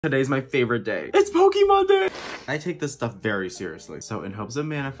Today's my favorite day. It's Pokemon Day! I take this stuff very seriously. So in hopes of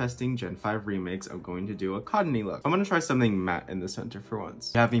manifesting Gen 5 remakes, I'm going to do a Cottonee look. I'm gonna try something matte in the center for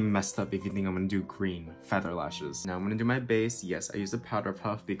once. You have me messed up if you think I'm gonna do green feather lashes. Now I'm gonna do my base. Yes, I use a powder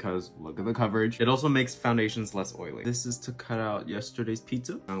puff because look at the coverage. It also makes foundations less oily. This is to cut out yesterday's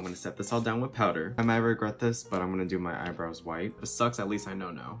pizza. Now I'm gonna set this all down with powder. I might regret this, but I'm gonna do my eyebrows white. If it sucks, at least I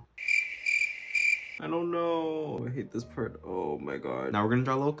know now. I don't know. I hate this part. Oh my god. Now we're gonna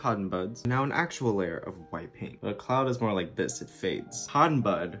draw little cotton buds. Now an actual layer of white paint. But a cloud is more like this. It fades. Cotton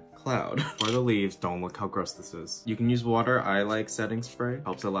bud. Cloud. For the leaves, don't look how gross this is. You can use water. I like setting spray.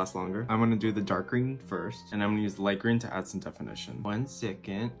 Helps it last longer. I'm gonna do the dark green first. And I'm gonna use the light green to add some definition. 1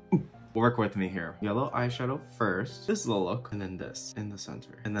 second. Ooh. Work with me here. Yellow eyeshadow first. This is the look. And then this in the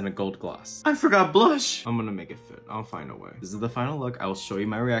center. And then a gold gloss. I forgot blush. I'm gonna make it fit. I'll find a way. This is the final look. I will show you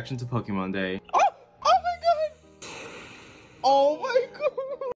my reaction to Pokemon Day. Oh my